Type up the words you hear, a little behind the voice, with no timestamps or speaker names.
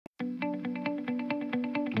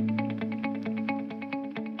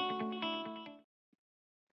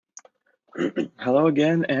Hello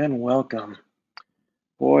again and welcome.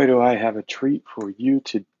 Boy, do I have a treat for you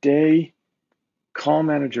today. Call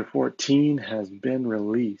Manager 14 has been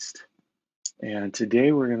released, and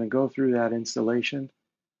today we're going to go through that installation.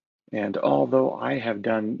 And although I have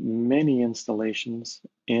done many installations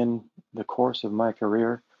in the course of my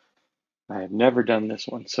career, I have never done this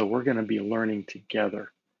one. So we're going to be learning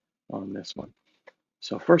together on this one.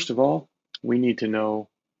 So first of all, we need to know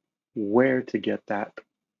where to get that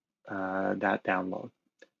download.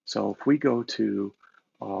 So if we go to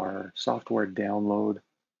our software download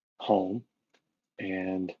home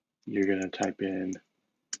and you're going to type in,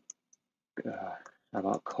 how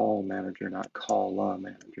about call manager, not call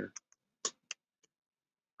manager.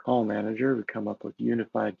 Call manager, we come up with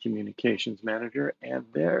Unified Communications Manager, and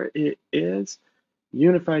there it is,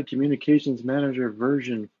 Unified Communications Manager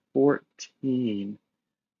version 14.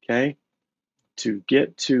 Okay, to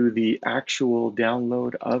get to the actual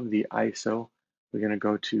download of the ISO, we're going to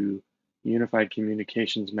go to Unified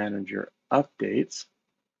Communications Manager updates,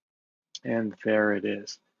 and there it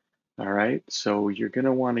is. All right, so you're going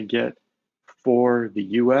to want to get, for the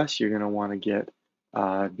US, you're going to want to get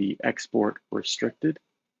the export restricted,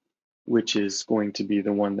 which is going to be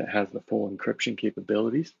the one that has the full encryption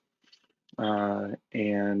capabilities.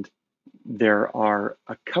 And there are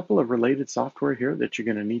a couple of related software here that you're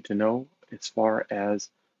going to need to know as far as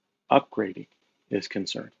upgrading is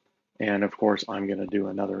concerned. And of course, I'm going to do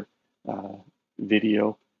another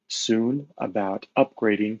video soon about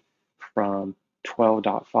upgrading from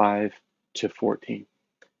 12.5 to 14.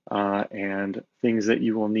 And things that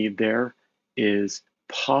you will need there is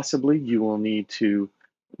possibly you will need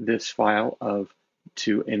this file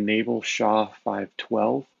to enable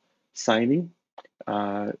SHA-512 signing,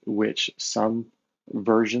 which some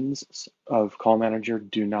versions of Call Manager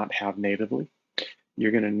do not have natively.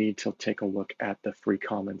 You're going to need to take a look at the free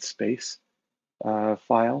common space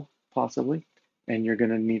file, possibly, and you're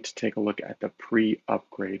going to need to take a look at the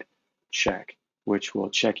pre-upgrade check, which will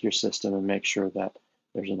check your system and make sure that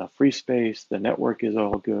there's enough free space, the network is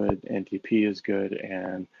all good, NTP is good,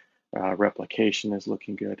 and replication is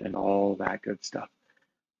looking good, and all that good stuff.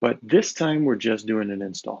 But this time we're just doing an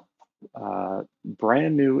install,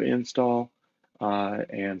 brand new install,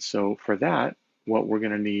 and so for that, what we're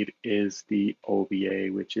going to need is the OVA,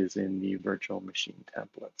 which is in the virtual machine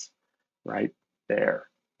templates, right there.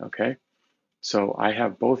 Okay, so I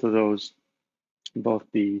have both of those, both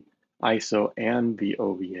the ISO and the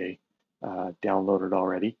OVA downloaded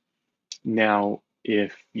already. Now,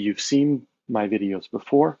 if you've seen my videos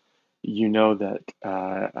before, you know that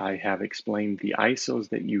I have explained the ISOs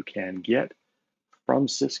that you can get from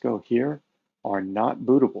Cisco here are not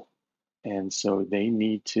bootable. And so they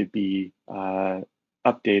need to be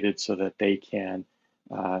updated so that they can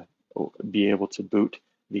be able to boot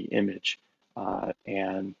the image.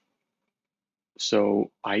 And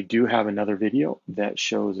so I do have another video that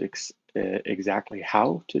shows exactly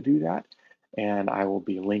how to do that. And I will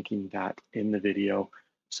be linking that in the video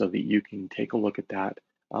so that you can take a look at that.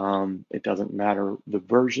 It doesn't matter the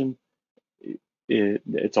version,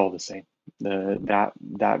 it's all the same.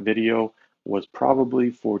 That video was probably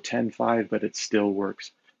for 10.5, but it still works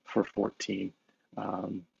for 14.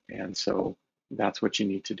 And so that's what you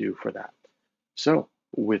need to do for that. So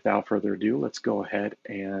without further ado, let's go ahead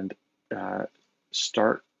and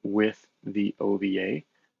start with the OVA.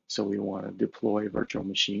 So we want to deploy virtual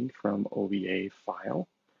machine from OVA file,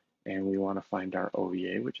 and we want to find our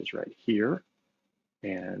OVA, which is right here,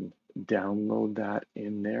 and download that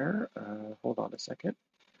in there. Hold on a second.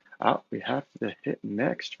 We have to hit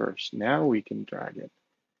next first. Now we can drag it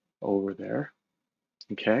over there.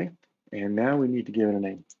 Okay, and now we need to give it a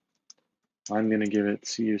name. I'm going to give it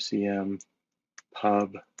CUCM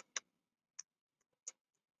pub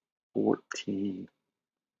 14.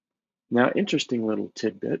 Now, interesting little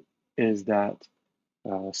tidbit is that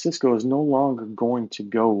Cisco is no longer going to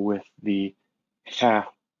go with the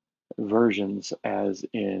half versions as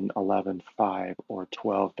in 11.5 or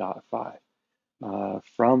 12.5.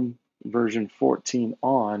 From version 14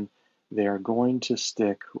 on, they are going to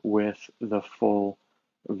stick with the full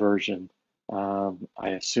version. I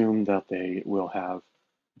assume that they will have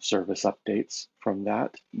service updates from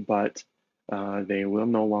that, but they will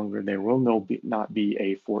not be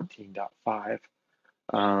a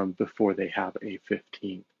 14.5 before they have a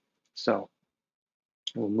 15. So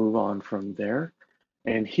we'll move on from there.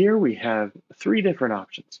 And here we have three different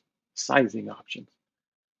options, sizing options: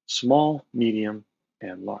 small, medium,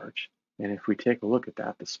 and large. And if we take a look at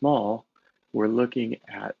that, the small, we're looking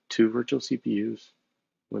at 2 virtual CPUs,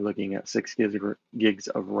 we're looking at 6 gigs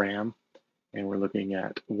of RAM, and we're looking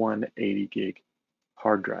at 180 gig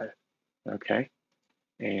hard drive. okay?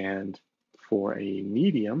 And for a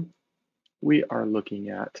medium, we are looking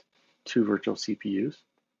at 2 virtual CPUs.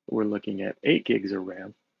 We're looking at 8 gigs of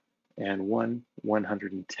RAM and one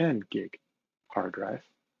 110 gig hard drive.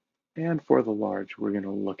 And for the large, we're going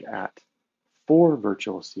to look at 4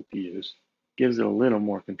 virtual CPUs. Gives it a little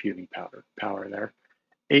more computing power there.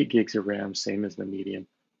 8 gigs of RAM, same as the medium.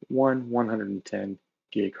 One 110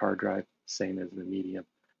 gig hard drive, same as the medium.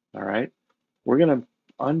 All right, we're going to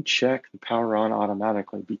uncheck the power on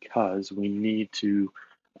automatically because we need to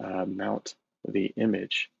mount the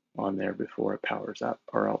image on there before it powers up,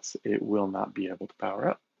 or else it will not be able to power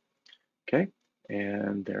up. Okay,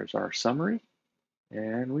 and there's our summary,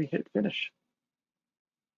 and we hit finish.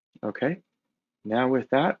 Okay, now with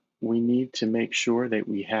that, we need to make sure that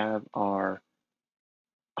we have our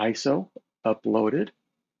ISO uploaded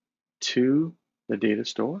to the data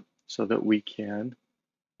store so that we can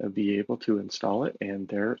be able to install it. And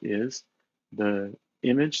there is the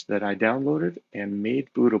image that I downloaded and made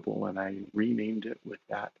bootable, and I renamed it with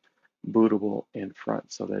that bootable in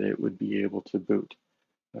front so that it would be able to boot.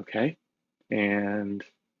 Okay, and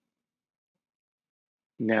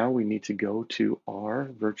now we need to go to our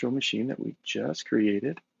virtual machine that we just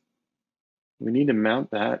created. We need to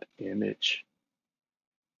mount that image.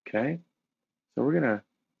 Okay, so we're going to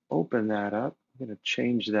open that up. I'm going to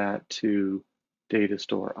change that to data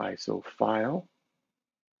store ISO file.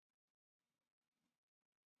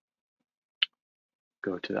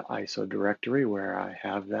 Go to the ISO directory where I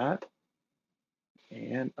have that.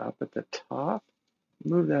 And up at the top,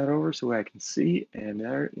 move that over so I can see. And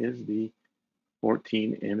there is the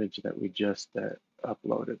 14 image that we just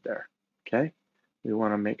uploaded there. Okay, we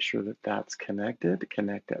want to make sure that that's connected.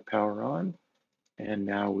 Connect that power on. And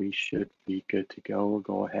now we should be good to go. We'll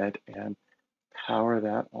go ahead and power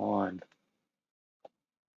that on.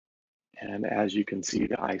 And as you can see,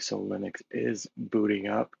 the ISO Linux is booting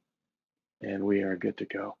up and we are good to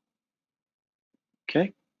go.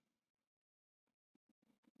 Okay.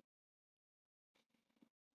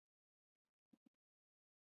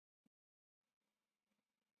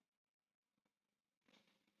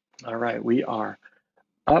 All right, we are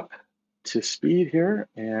up to speed here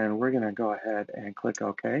and we're going to go ahead and click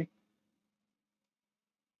OK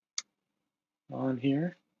on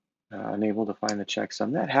here. Unable to find the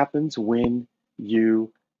checksum. That happens when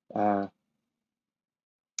you, oh,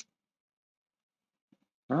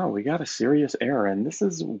 we got a serious error. And this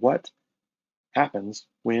is what happens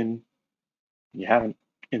when you haven't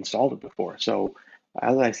installed it before. So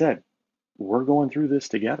as I said, we're going through this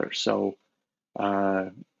together. So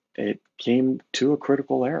it came to a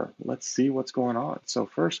critical error. Let's see what's going on. So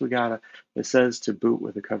first it says to boot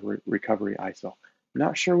with recovery ISO. I'm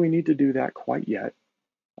not sure we need to do that quite yet,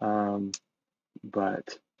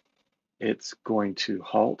 but it's going to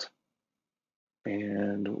halt.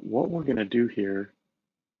 And what we're going to do here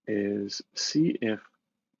is see if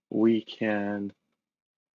we can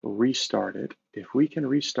restart it. If we can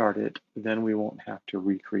restart it, then we won't have to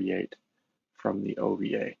recreate from the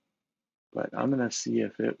OVA. But I'm going to see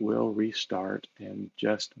if it will restart and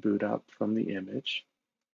just boot up from the image,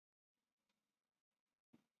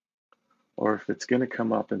 or if it's going to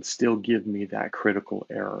come up and still give me that critical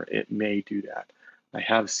error. It may do that. I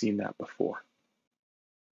have seen that before.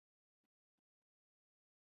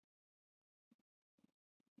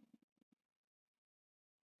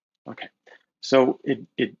 Okay, so it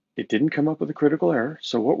didn't come up with a critical error.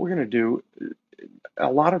 So what we're going to do, a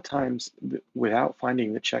lot of times without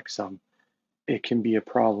finding the checksum, it can be a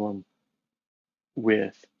problem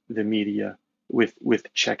with the media, with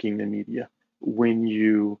checking the media when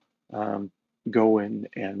you go in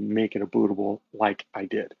and make it a bootable like I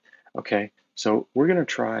did. Okay, so we're going to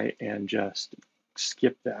try and just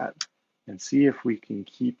skip that and see if we can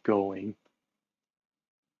keep going.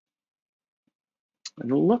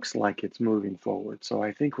 And it looks like it's moving forward, so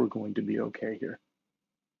I think we're going to be okay here.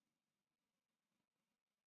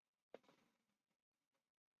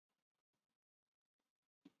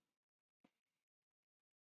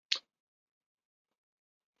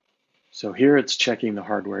 So here it's checking the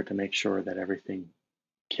hardware to make sure that everything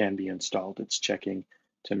can be installed. It's checking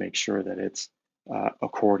to make sure that it's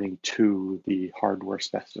according to the hardware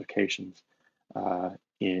specifications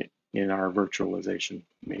in our virtualization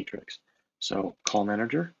matrix. So call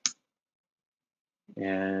manager,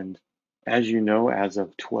 and as you know, as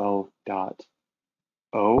of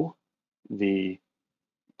 12.0, the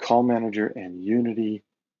call manager and Unity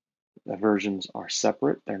versions are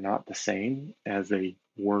separate. They're not the same as they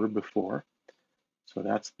were before. So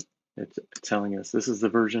it's telling us this is the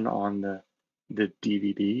version on the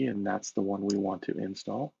DVD, and that's the one we want to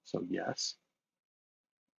install. So yes.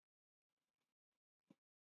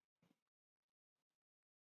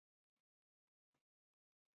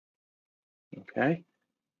 Okay,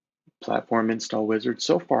 platform install wizard.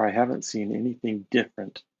 So far, I haven't seen anything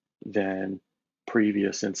different than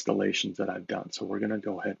previous installations that I've done. So we're going to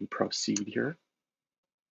go ahead and proceed here.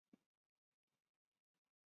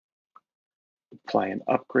 Apply an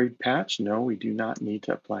upgrade patch. No, we do not need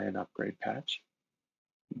to apply an upgrade patch.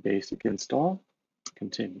 Basic install,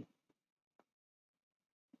 continue.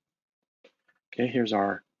 Okay, here's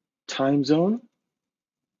our time zone.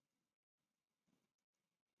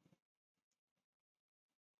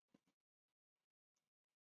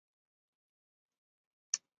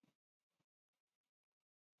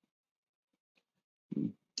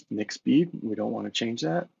 NIC speed, we don't want to change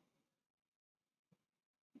that.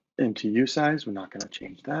 MTU size, we're not going to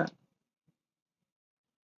change that.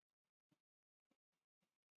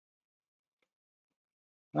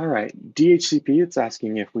 All right, DHCP, it's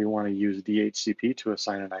asking if we want to use DHCP to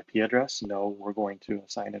assign an IP address. No, we're going to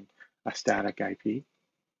assign a static IP.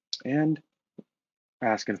 And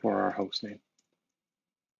asking for our host name.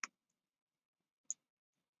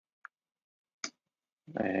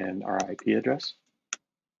 And our IP address.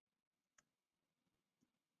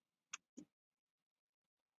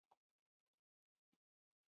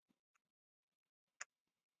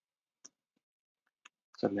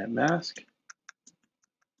 Subnet mask.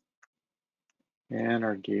 And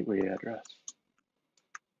our gateway address.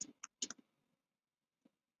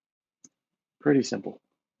 Pretty simple.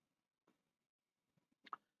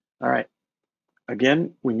 All right.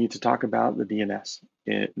 Again, we need to talk about the DNS.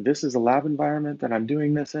 This is a lab environment that I'm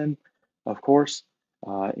doing this in. Of course,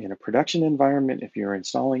 in a production environment, if you're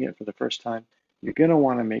installing it for the first time, you're going to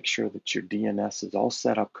want to make sure that your DNS is all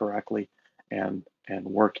set up correctly and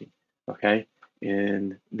working. Okay.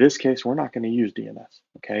 In this case, we're not going to use DNS.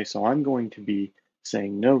 Okay. So I'm going to be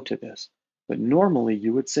saying no to this. But normally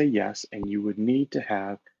you would say yes, and you would need to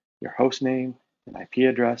have your host name and IP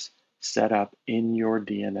address set up in your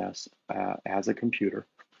DNS as a computer.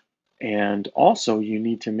 And also you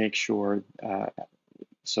need to make sure,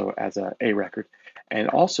 so as a record, and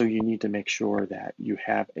also you need to make sure that you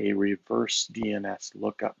have a reverse DNS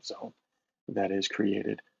lookup zone that is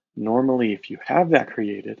created. Normally, if you have that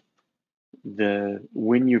created,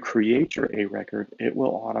 when you create your A record, it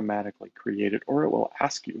will automatically create it, or it will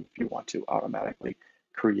ask you if you want to automatically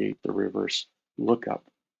create the reverse lookup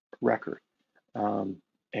record.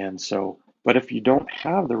 And so, but if you don't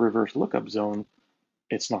have the reverse lookup zone,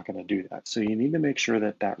 it's not going to do that. So you need to make sure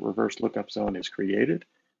that that reverse lookup zone is created,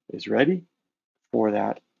 is ready for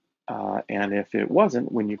that. And if it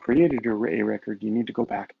wasn't, when you created your A record, you need to go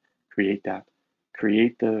back, create that,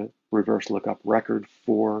 create the reverse lookup record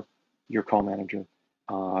for your call manager,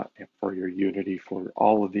 for your Unity, for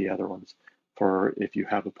all of the other ones, for if you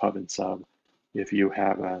have a pub and sub, if you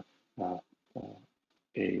have a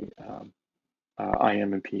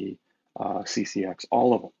IMP, CCX,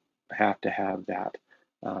 all of them have to have that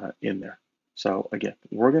in there. So again,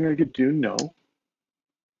 we're going to do no.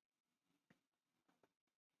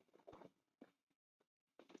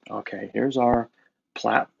 Okay, here's our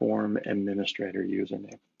platform administrator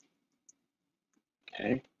username.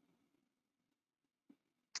 Okay.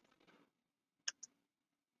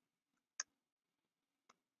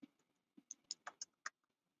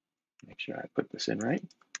 Make sure I put this in right.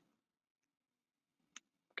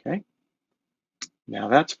 Okay. Now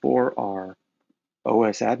that's for our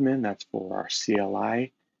OS admin, that's for our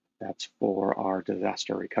CLI, that's for our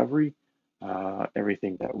disaster recovery,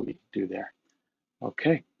 everything that we do there.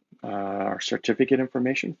 Okay, our certificate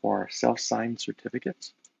information for our self-signed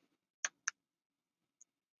certificates.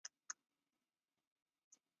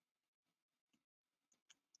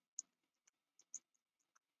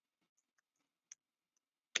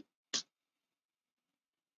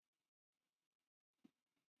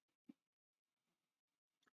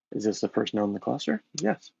 Is this the first node in the cluster?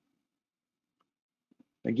 Yes.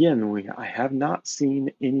 Again, I have not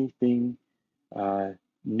seen anything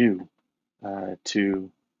new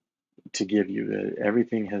to give you.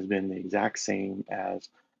 Everything has been the exact same as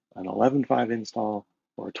an 11.5 install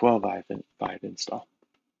or a 12.5 install.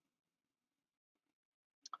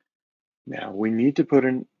 Now we need to put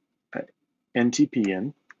an NTP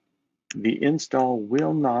in. The install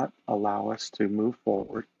will not allow us to move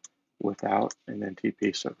forward without an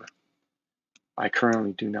NTP server. I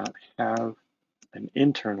currently do not have an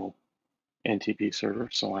internal NTP server,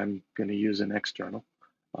 so I'm going to use an external.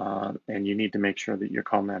 And you need to make sure that your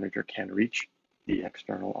call manager can reach the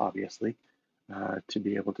external, obviously, to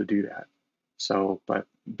be able to do that. So, but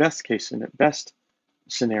best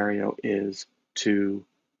scenario is to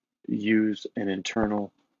use an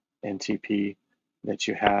internal NTP that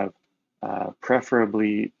you have,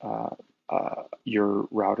 preferably your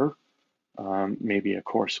router maybe a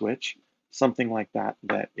core switch, something like that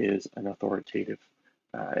that is an authoritative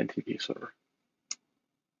NTP server.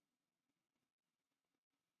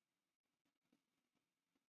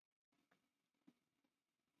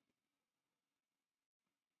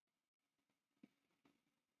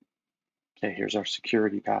 Okay, here's our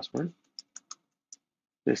security password.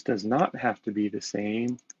 This does not have to be the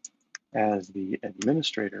same as the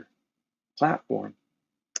administrator platform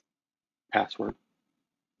password,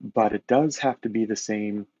 but it does have to be the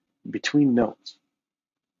same between nodes,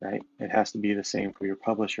 right? It has to be the same for your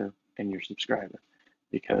publisher and your subscriber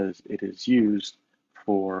because it is used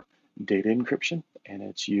for data encryption and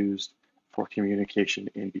it's used for communication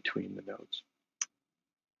in between the nodes.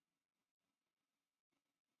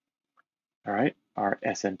 All right, our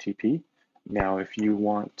SMTP. Now, if you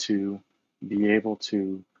want to be able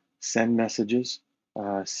to send messages,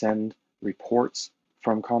 send reports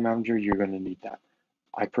from Call Manager, you're going to need that.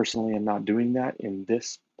 I personally am not doing that in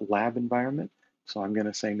this lab environment, so I'm going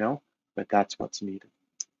to say no, but that's what's needed.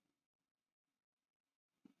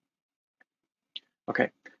 Okay,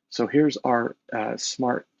 so here's our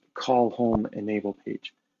smart call home enable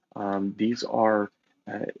page.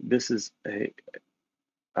 This is a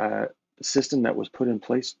system that was put in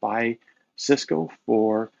place by Cisco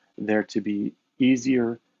for there to be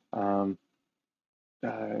easier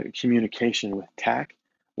communication with TAC,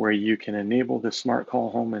 where you can enable the smart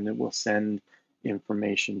call home and it will send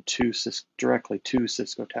information to directly to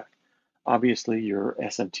Cisco TAC. Obviously, your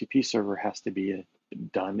SMTP server has to be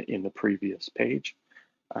done in the previous page,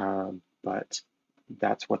 but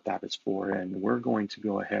that's what that is for. And we're going to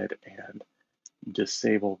go ahead and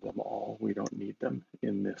disable them all. We don't need them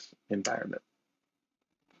in this environment.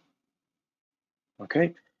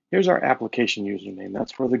 Okay, here's our application username.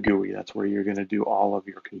 That's for the GUI. That's where you're going to do all of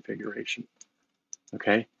your configuration.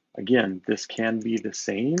 Okay, again, this can be the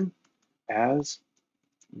same as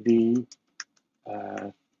the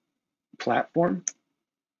platform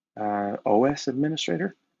OS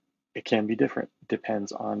administrator. It can be different.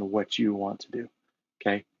 Depends on what you want to do.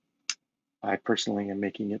 Okay, I personally am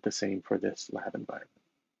making it the same for this lab environment.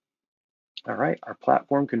 All right, our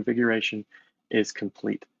platform configuration is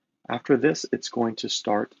complete. After this, it's going to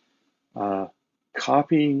start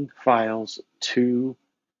copying files to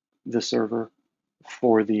the server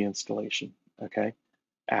for the installation, okay?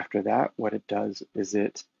 After that, what it does is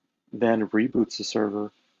it then reboots the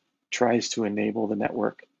server, tries to enable the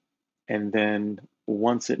network, and then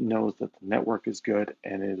once it knows that the network is good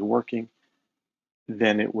and is working,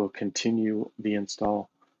 then it will continue the install.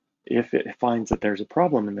 If it finds that there's a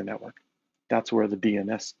problem in the network, that's where the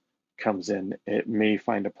DNS comes in. It may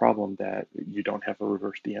find a problem that you don't have a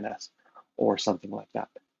reverse DNS or something like that.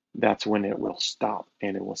 That's when it will stop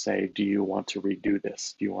and it will say, do you want to redo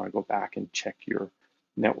this? Do you want to go back and check your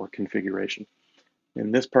network configuration?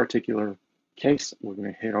 In this particular case, we're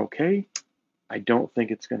going to hit OK. I don't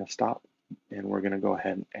think it's going to stop, and we're going to go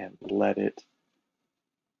ahead and let it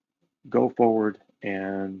go forward,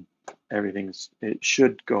 and it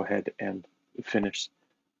should go ahead and finish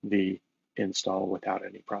the install without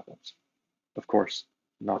any problems. Of course,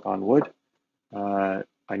 knock on wood,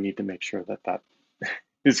 I need to make sure that that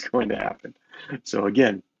is going to happen. So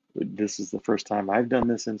again, this is the first time I've done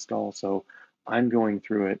this install, so I'm going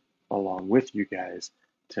through it along with you guys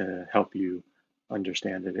to help you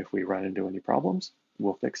understand it. If we run into any problems,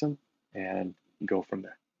 we'll fix them and go from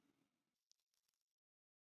there.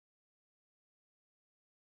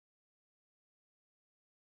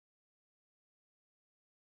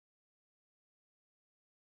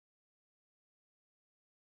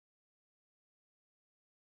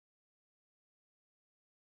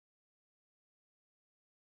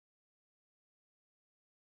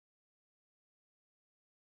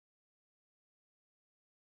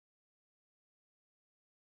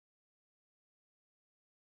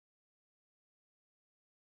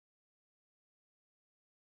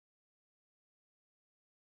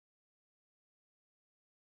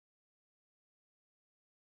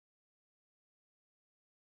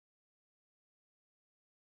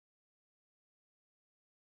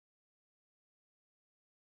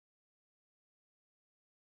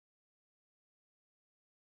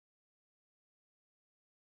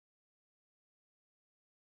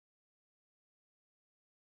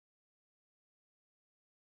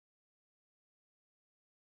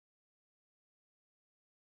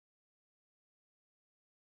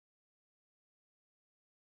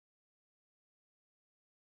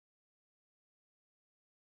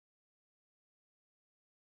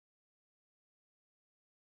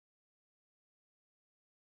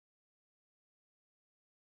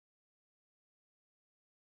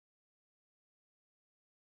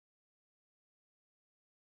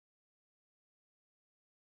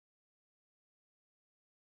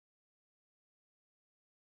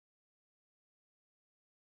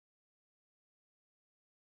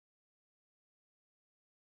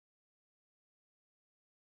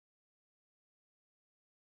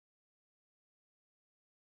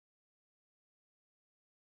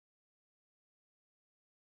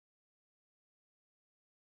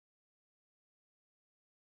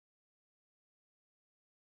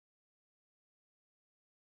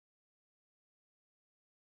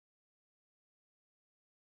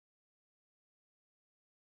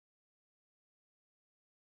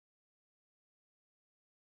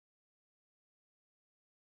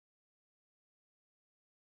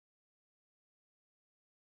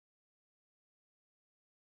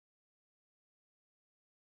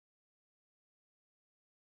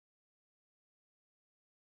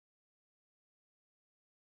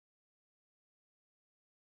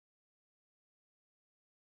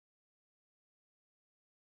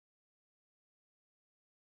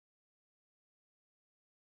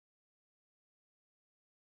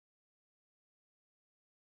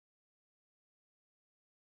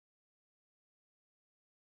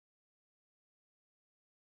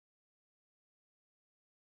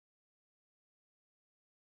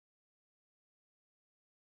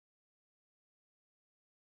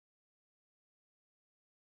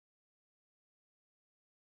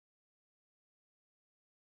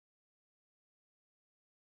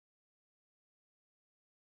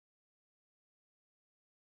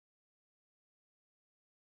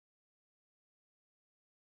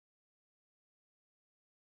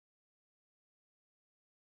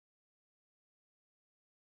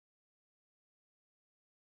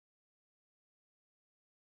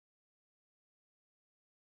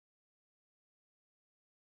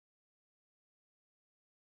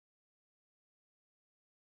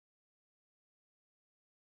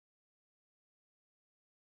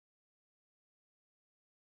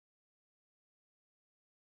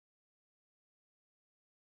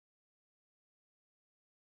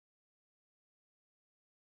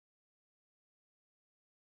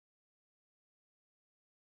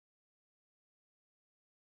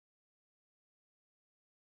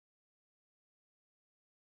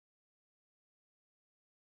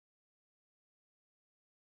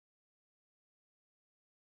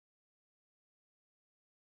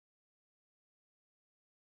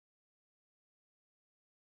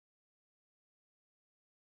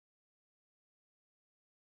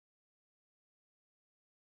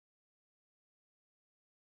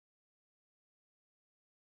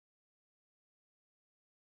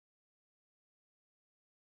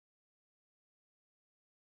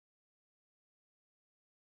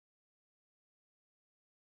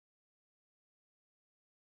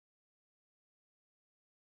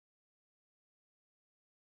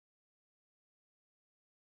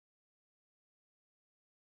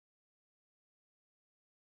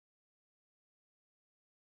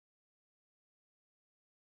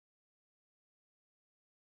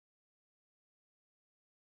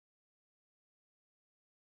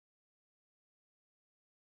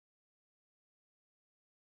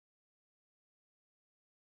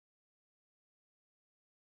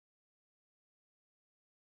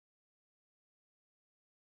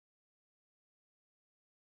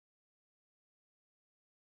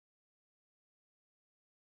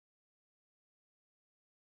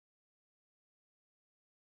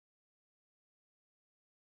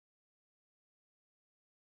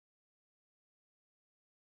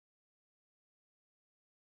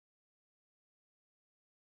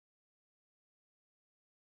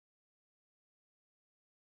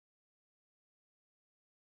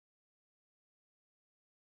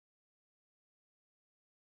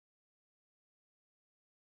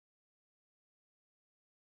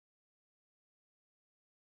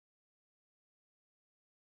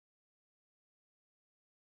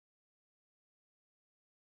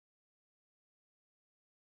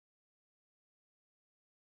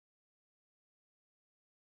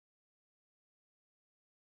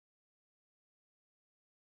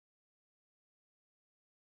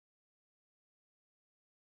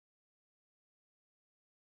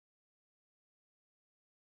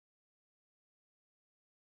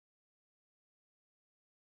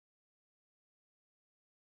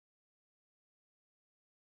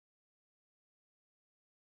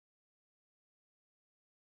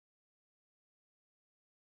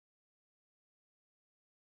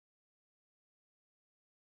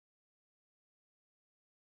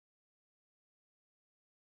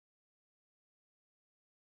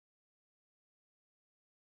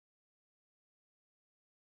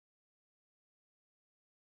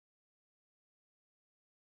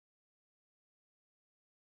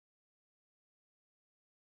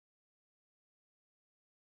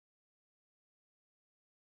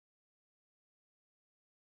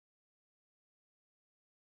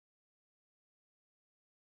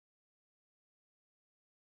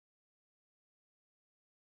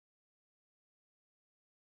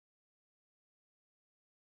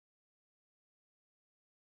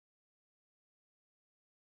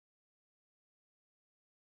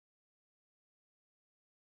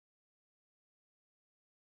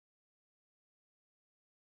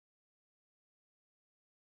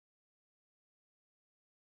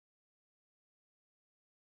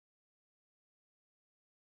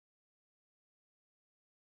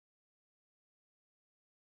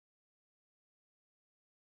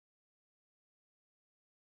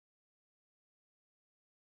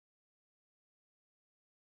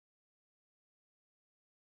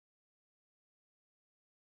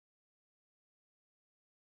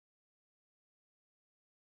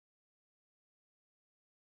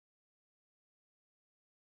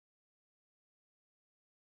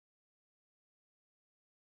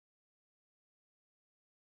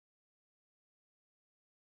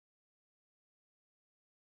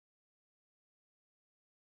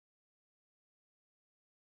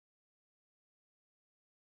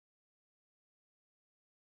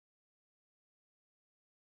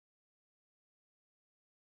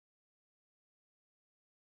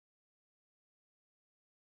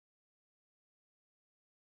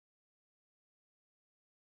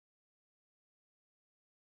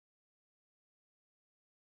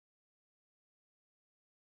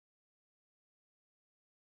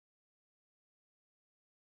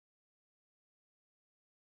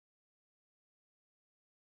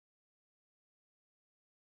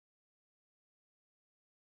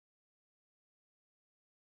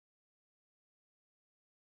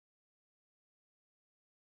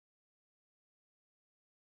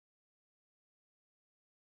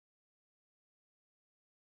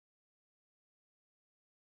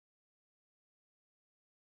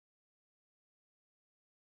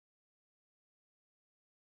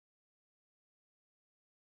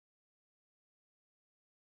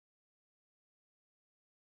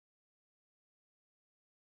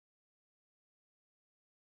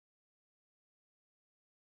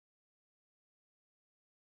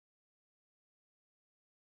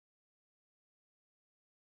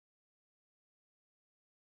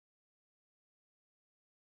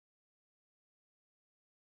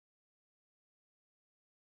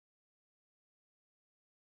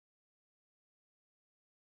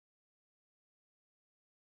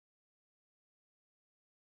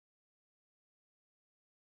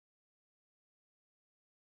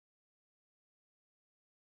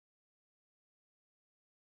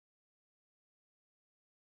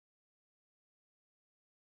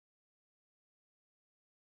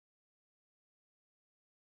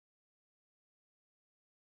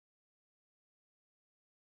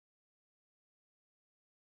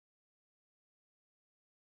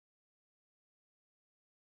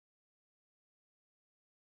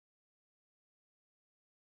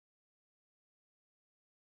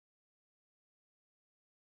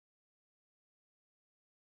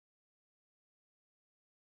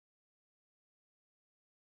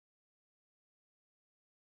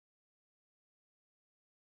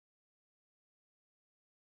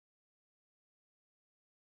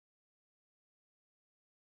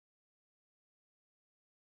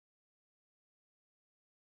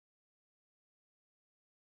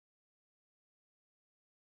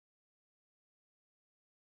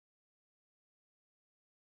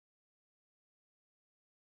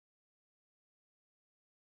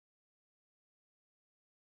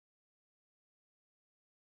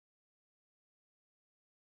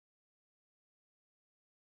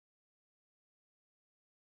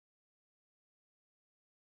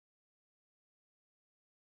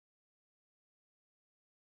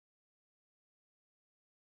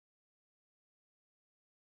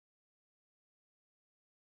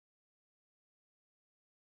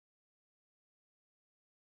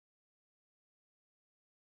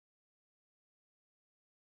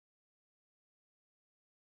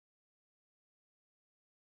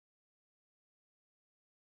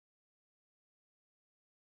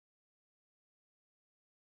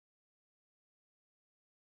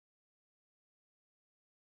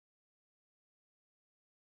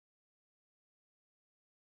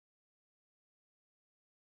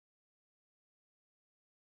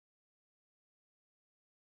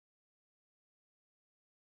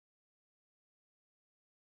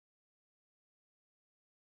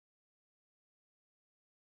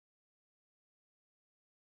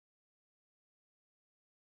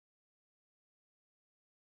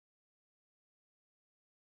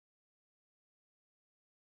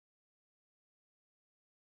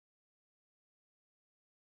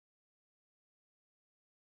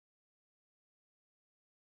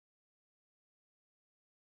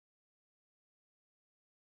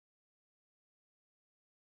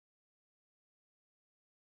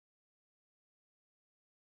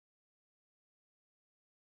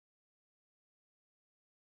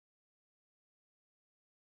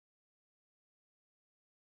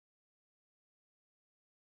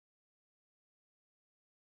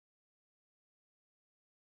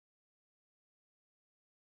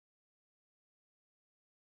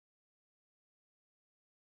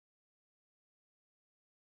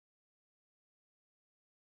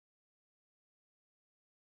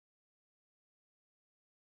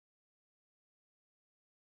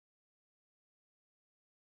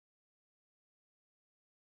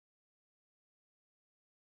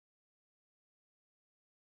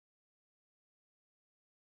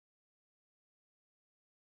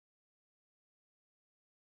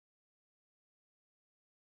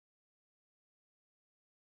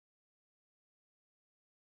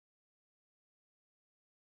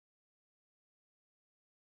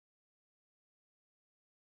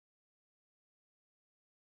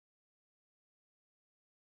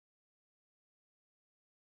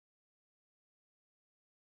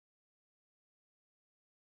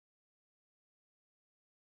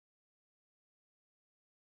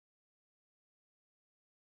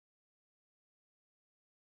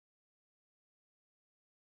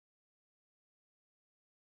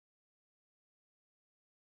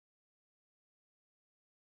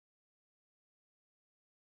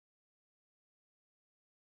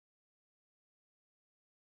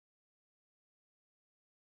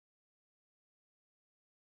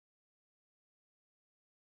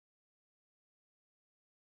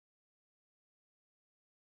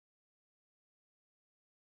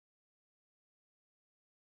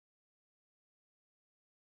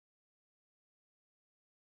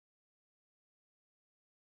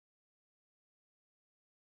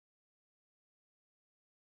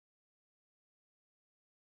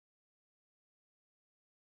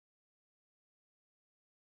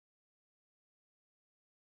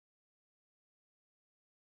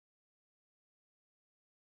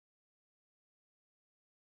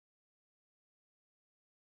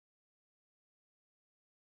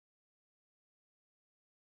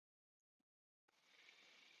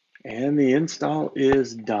 And the install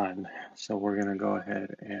is done. So we're going to go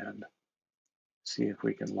ahead and see if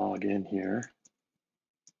we can log in here.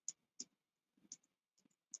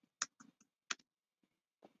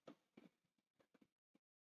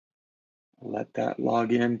 Let that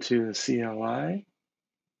log into the CLI.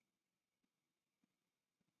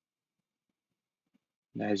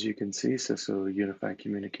 And as you can see, Cisco Unified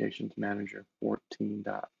Communications Manager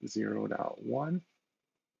 14.0.1.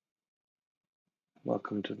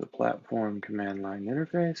 Welcome to the platform command line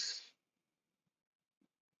interface.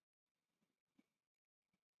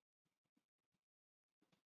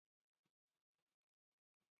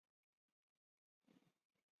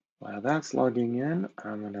 While that's logging in,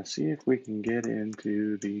 I'm going to see if we can get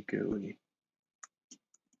into the GUI.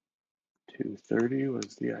 230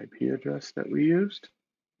 was the IP address that we used.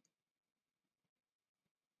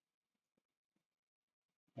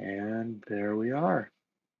 And there we are.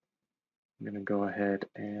 I'm going to go ahead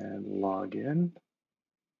and log in.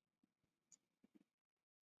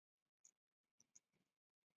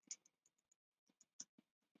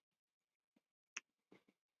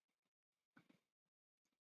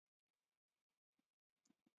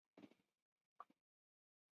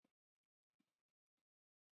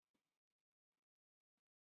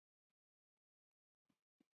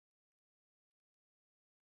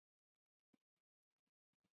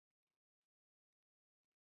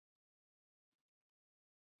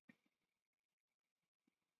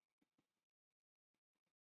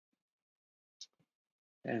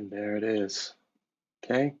 And there it is.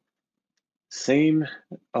 Okay. Same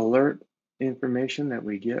alert information that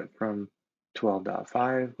we get from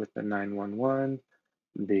 12.5 with the 911,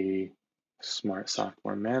 the Smart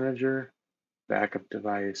Software Manager, backup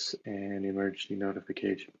device, and emergency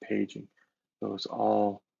notification paging. Those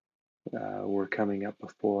all were coming up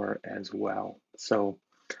before as well. So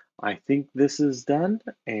I think this is done,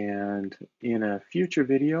 and in a future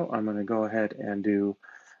video, I'm going to go ahead and do,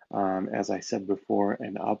 as I said before,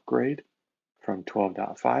 an upgrade from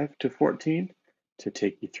 12.5 to 14 to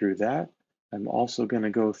take you through that. I'm also going to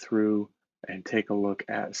go through and take a look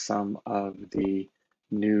at some of the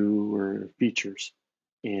newer features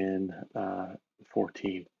in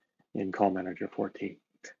 14, in Call Manager 14.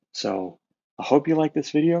 So I hope you like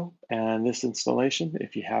this video and this installation.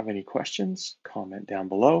 If you have any questions, comment down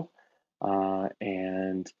below.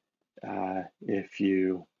 And if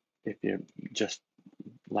you just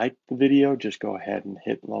like the video, just go ahead and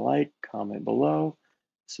hit the like, comment below,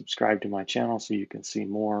 subscribe to my channel so you can see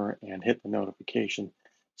more, and hit the notification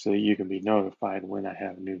so that you can be notified when I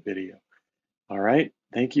have a new video. All right,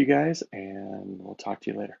 thank you guys, and we'll talk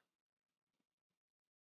to you later.